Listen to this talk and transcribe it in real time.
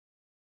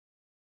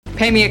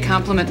Pay me a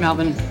compliment,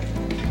 Melvin.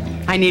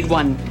 I need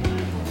one.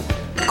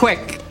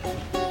 Quick.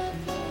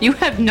 You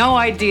have no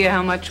idea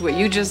how much what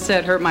you just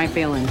said hurt my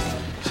feelings.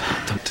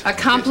 A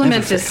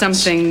compliment is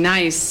something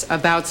nice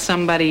about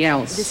somebody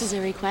else. This is a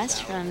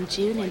request from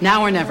June.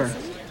 Now or never.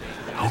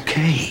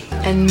 Okay.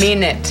 And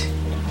mean it.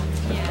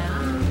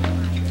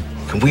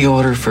 Can we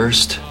order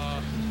first?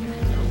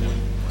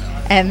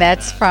 And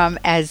that's from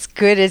As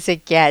Good As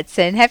It Gets.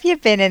 And have you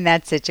been in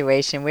that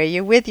situation where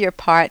you're with your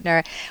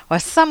partner or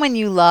someone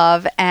you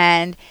love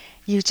and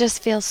you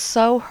just feel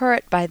so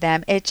hurt by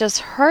them? It just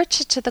hurts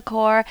you to the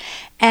core,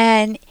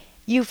 and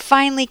you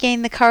finally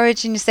gain the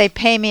courage and you say,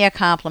 pay me a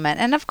compliment.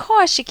 And of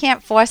course, you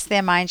can't force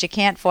their minds. You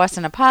can't force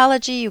an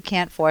apology. You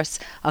can't force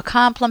a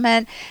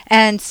compliment.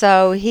 And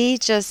so he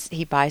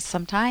buys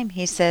some time.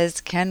 He says,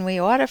 can we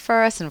order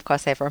first? And of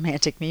course, I have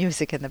romantic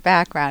music in the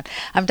background.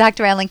 I'm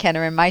Dr. Ellen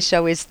Kenner, and my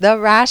show is The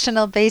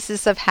Rational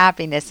Basis of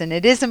Happiness. And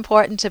it is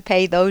important to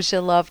pay those you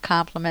love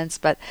compliments,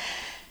 but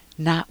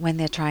not when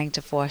they're trying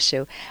to force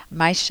you.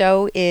 My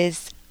show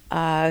is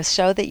a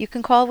show that you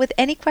can call with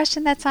any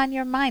question that's on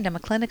your mind. I'm a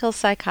clinical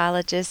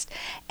psychologist,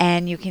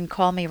 and you can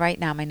call me right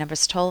now. My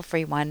number's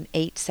toll-free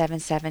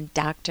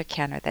 1-877-Dr.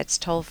 Kenner. That's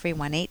toll-free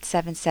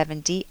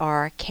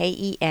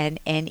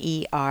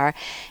 1-877-DRKENNER.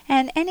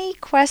 And any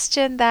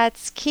question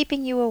that's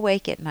keeping you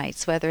awake at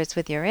nights, whether it's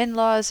with your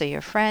in-laws or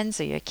your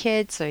friends or your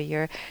kids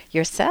or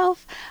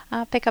yourself,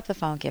 pick up the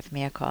phone, give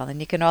me a call.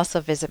 And you can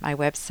also visit my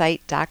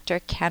website,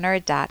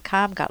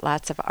 drkenner.com. Got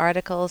lots of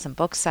articles and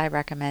books I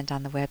recommend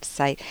on the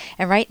website.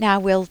 And right now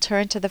we'll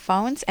turn to the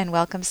phones and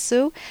welcome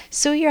Sue.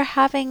 Sue, you're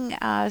having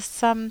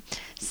some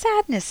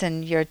sadness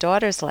in your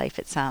daughter's life,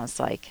 it sounds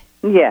like.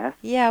 Yes.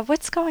 Yeah,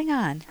 what's going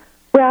on?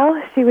 Well,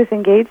 she was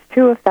engaged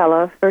to a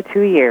fellow for 2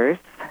 years,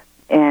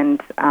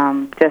 and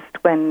just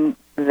when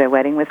the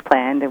wedding was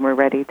planned and we're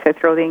ready to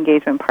throw the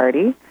engagement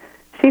party,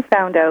 she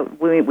found out,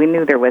 we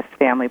knew there was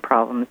family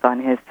problems on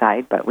his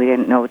side, but we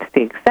didn't know to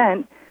the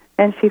extent,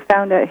 and she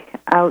found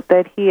out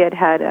that he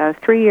had a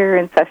 3-year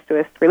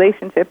incestuous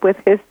relationship with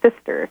his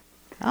sister.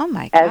 Oh,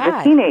 my God.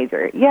 As a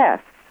teenager, yes.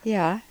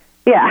 Yeah.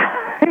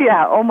 Yeah,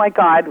 yeah. Oh, my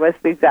God was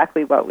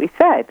exactly what we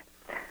said.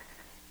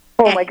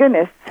 Oh, my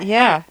goodness.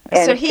 Yeah.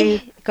 And so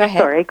go ahead.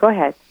 Sorry, go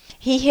ahead.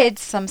 He hid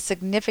some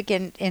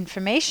significant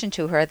information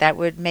to her that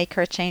would make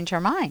her change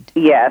her mind.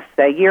 Yes.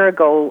 A year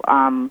ago,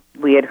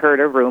 we had heard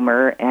a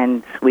rumor,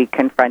 and we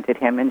confronted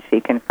him, and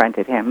she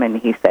confronted him, and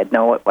he said,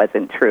 no, it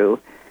wasn't true.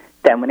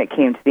 Then when it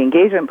came to the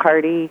engagement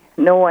party,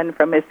 no one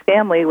from his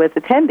family was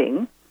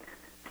attending.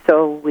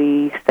 So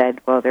we said,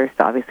 well, there's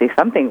obviously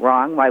something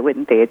wrong. Why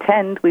wouldn't they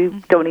attend? We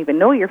don't even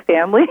know your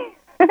family.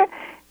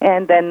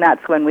 And then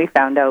that's when we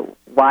found out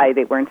why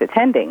they weren't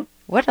attending.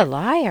 What a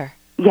liar.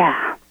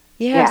 Yeah.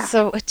 Yeah.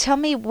 So tell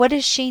me, what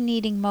is she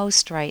needing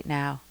most right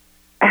now?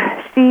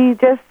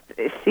 It's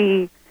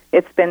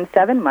been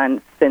 7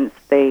 months since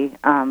they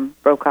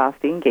broke off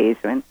the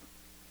engagement.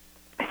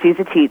 She's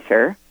a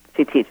teacher.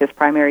 She teaches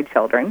primary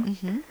children.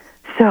 Mm-hmm.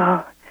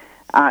 So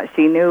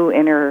she knew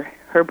in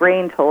her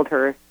brain told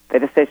her the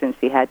decision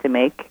she had to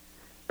make,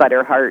 but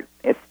her heart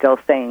is still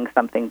saying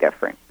something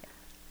different.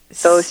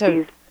 So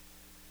she's...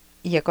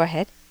 Yeah, go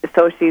ahead.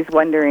 So she's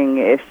wondering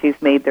if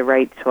she's made the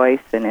right choice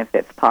and if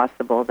it's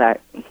possible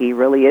that he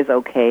really is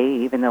okay,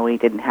 even though he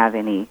didn't have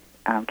any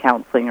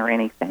counseling or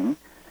anything.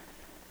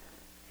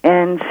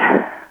 And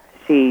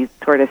she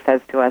sort of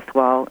says to us,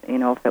 well,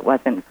 if it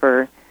wasn't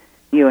for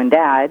you and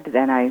Dad,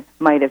 then I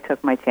might have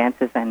took my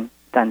chances and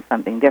done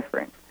something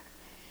different.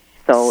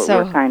 So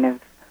we're kind of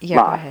lost.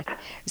 Go ahead.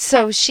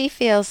 So she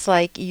feels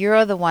like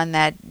you're the one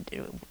that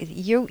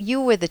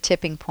you were the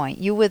tipping point.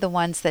 You were the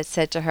ones that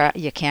said to her,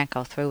 "You can't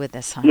go through with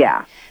this, honey.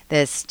 Yeah,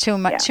 there's too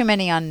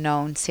many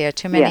unknowns here,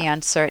 too many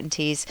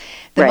uncertainties.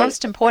 The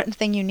most important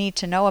thing you need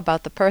to know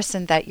about the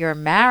person that you're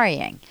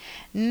marrying,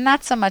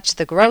 not so much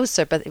the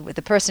grocer, but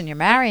the person you're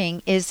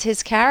marrying, is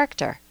his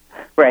character.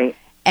 Right.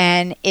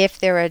 And if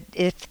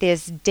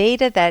there's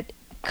data that's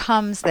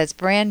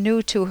brand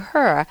new to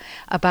her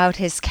about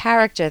his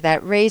character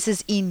that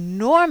raises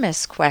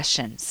enormous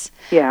questions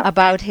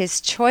about his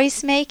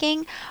choice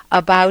making,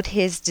 about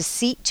his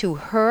deceit to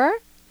her.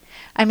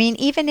 I mean,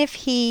 even if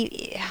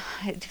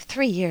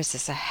 3 years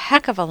is a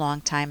heck of a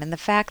long time, and the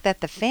fact that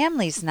the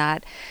family's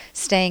not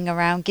staying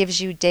around gives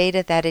you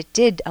data that it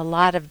did a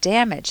lot of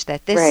damage,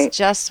 that this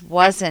just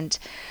wasn't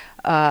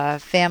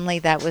family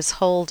that was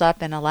holed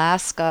up in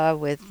Alaska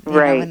with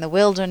in the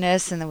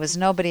wilderness, and there was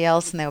nobody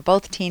else, and they were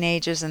both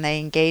teenagers, and they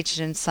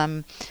engaged in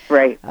some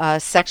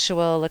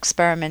sexual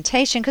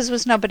experimentation because there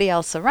was nobody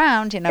else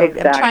around.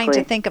 Exactly. I'm trying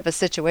to think of a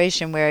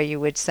situation where you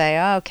would say,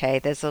 okay,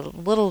 there's a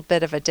little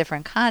bit of a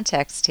different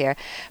context here,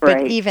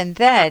 but even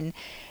then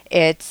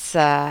it's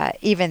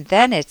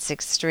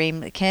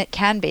extreme.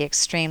 Can be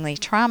extremely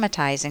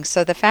traumatizing.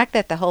 So the fact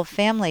that the whole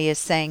family is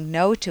saying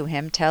no to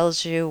him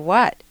tells you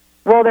what?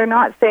 Well, they're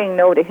not saying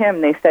no to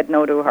him. They said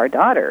no to our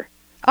daughter.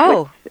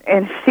 Oh.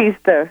 And she's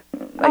the...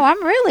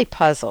 I'm really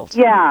puzzled.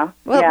 Yeah.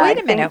 Well, wait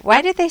a minute.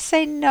 Why did they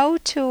say no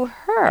to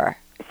her?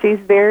 She's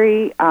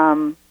very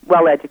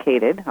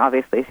well-educated.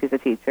 Obviously, she's a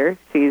teacher.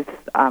 She's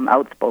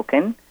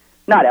outspoken.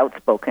 Not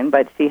outspoken,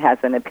 but she has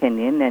an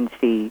opinion, and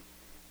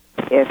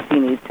if she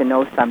needs to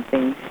know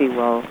something, she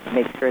will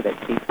make sure that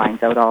she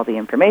finds out all the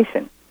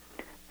information.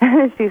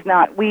 She's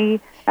not.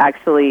 We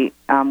actually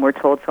were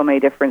told so many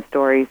different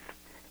stories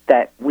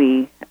that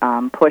we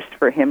pushed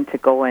for him to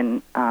go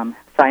and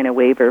sign a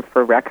waiver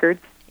for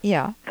records.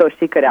 Yeah. So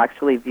she could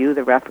actually view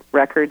the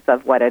records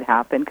of what had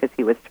happened because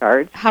he was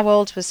charged. How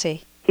old was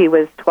he? He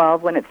was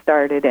 12 when it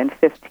started and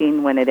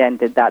 15 when it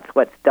ended. That's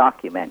what's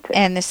documented.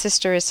 And the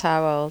sister is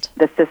how old?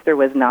 The sister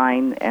was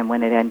 9, and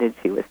when it ended,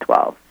 she was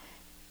 12.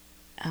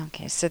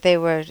 Okay, so they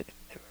were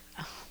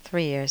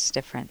 3 years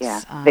difference.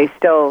 Yeah, they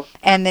still...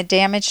 And the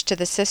damage to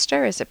the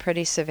sister, is it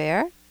pretty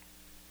severe?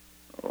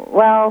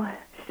 Well,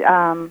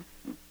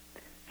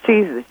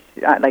 she's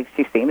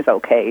she seems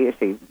okay.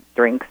 She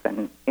drinks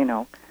and,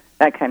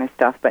 that kind of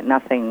stuff, but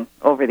nothing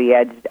over the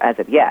edge as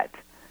of yet.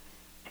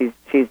 She's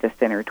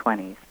just in her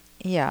 20s.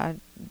 Yeah.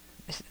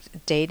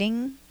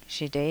 Dating? Is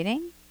she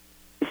dating?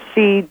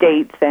 She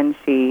dates, and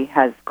she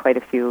has quite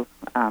a few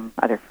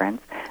other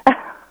friends.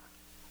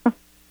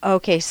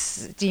 Okay,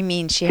 do you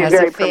mean she has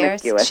very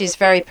affairs? Promiscuous. She's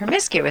very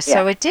promiscuous, Yeah.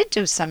 so it did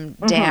do some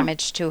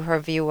damage to her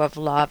view of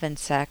love and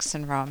sex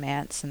and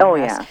romance. And Oh,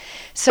 the rest. yeah.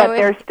 So but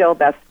they're still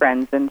best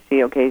friends, and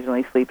she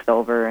occasionally sleeps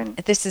over. And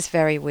this is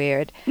very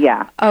weird.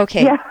 yeah.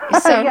 Okay. Yeah.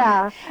 So,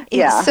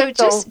 yeah. So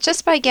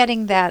just by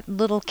getting that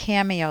little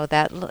cameo,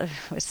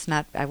 it's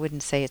not. I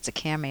wouldn't say it's a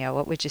cameo.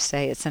 What would you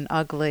say? It's an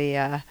ugly.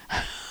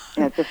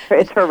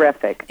 It's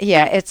horrific.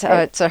 Yeah, it's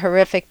a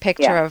horrific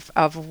picture Yeah.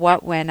 of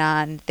what went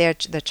on,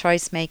 the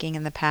choice making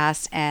in the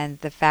past, and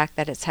the fact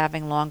that it's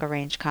having longer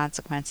range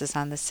consequences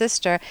on the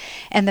sister,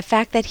 and the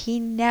fact that he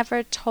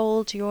never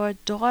told your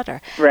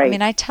daughter. Right. I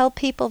mean, I tell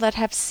people that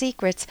have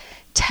secrets,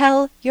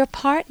 tell your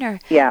partner.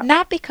 Yeah.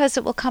 Not because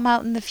it will come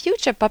out in the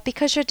future, but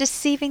because you're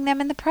deceiving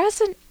them in the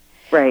present.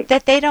 Right.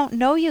 That they don't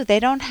know you. They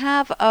don't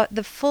have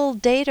the full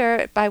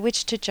data by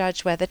which to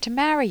judge whether to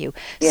marry you.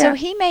 Yeah. So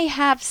he may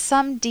have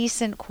some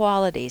decent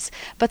qualities,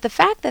 but the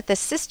fact that the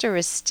sister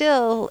is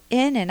still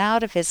in and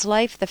out of his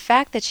life, the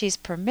fact that she's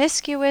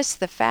promiscuous,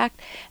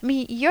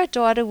 your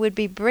daughter would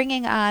be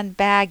bringing on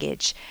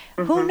baggage.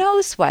 Who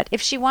knows what?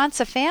 If she wants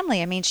a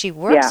family, she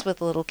works with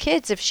little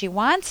kids. If she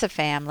wants a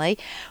family,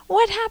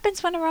 what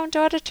happens when her own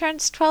daughter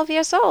turns 12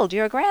 years old,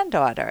 your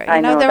granddaughter? I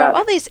know there are that.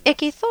 all these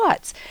icky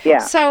thoughts. Yeah.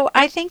 So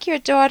I think your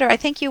daughter, I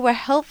think you were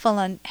helpful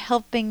in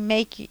helping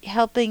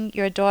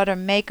your daughter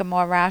make a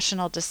more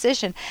rational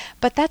decision,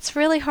 but that's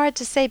really hard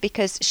to say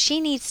because she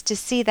needs to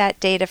see that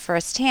data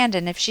firsthand,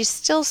 and if she's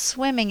still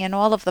swimming in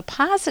all of the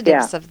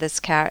positives of this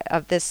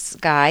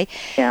guy,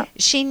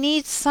 she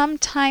needs some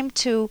time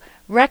to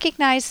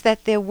recognize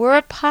that there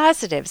were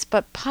positives,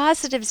 but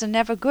positives are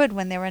never good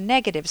when there are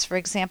negatives. For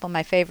example,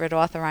 my favorite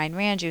author, Ayn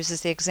Rand,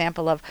 uses the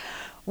example of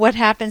what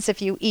happens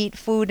if you eat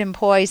food and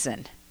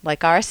poison,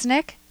 like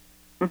arsenic.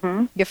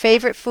 Your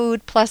favorite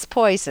food plus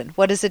poison,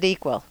 what does it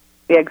equal?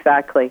 Yeah,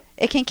 exactly.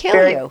 It can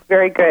kill you.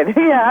 Very good.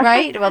 Yeah.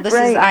 Right? Well, this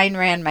is Ayn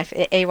Rand,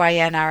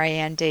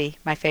 Ayn-Rand,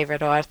 my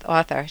favorite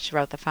author. She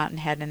wrote The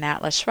Fountainhead and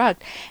Atlas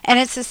Shrugged. And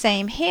it's the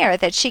same here,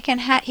 that he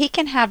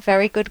can have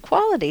very good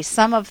qualities.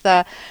 Some of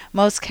the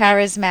most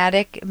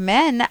charismatic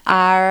men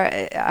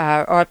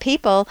or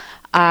people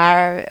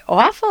are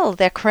awful.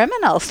 They're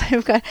criminals.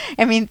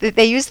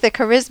 They use their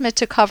charisma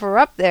to cover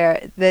up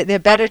their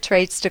better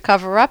traits to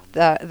cover up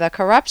the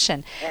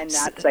corruption. And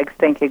that's, I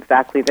think,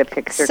 exactly the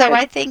picture. So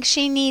I think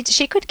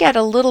she could get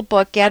a little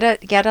book, Get a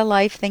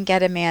Life, Then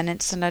Get a Man.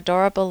 It's an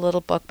adorable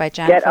little book by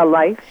Jennifer. Get a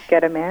Life,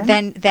 Get a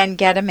Man? Then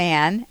Get a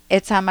Man.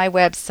 It's on my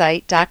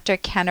website,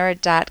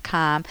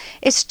 drkenner.com.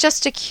 It's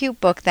just a cute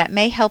book that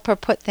may help her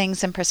put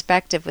things in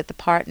perspective with the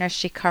partner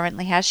she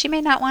currently has. She may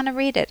not want to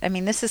read it.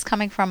 This is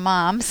coming from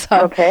Mom,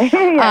 so okay.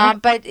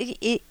 But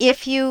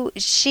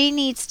she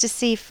needs to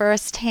see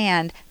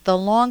firsthand the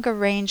longer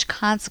range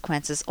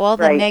consequences, all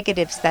the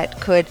negatives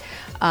that could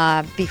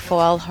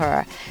befall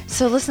her.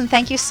 So listen,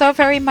 thank you so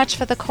very much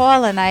for the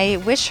call, and I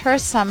wish her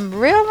some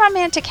real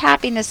romantic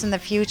happiness in the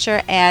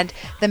future and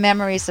the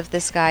memories of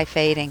this guy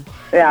fading.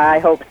 Yeah, I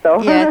hope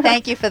so. Yeah,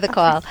 thank you for the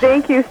call.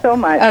 Thank you so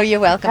much. Oh, you're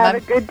welcome. Have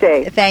a good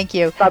day. Thank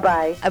you.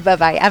 Bye-bye.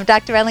 Bye-bye. I'm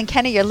Dr. Ellen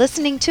Kenner. You're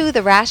listening to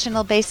The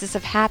Rational Basis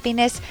of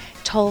Happiness.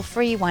 Toll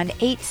free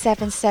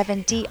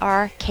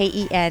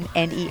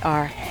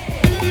 1-877-DRKENNER.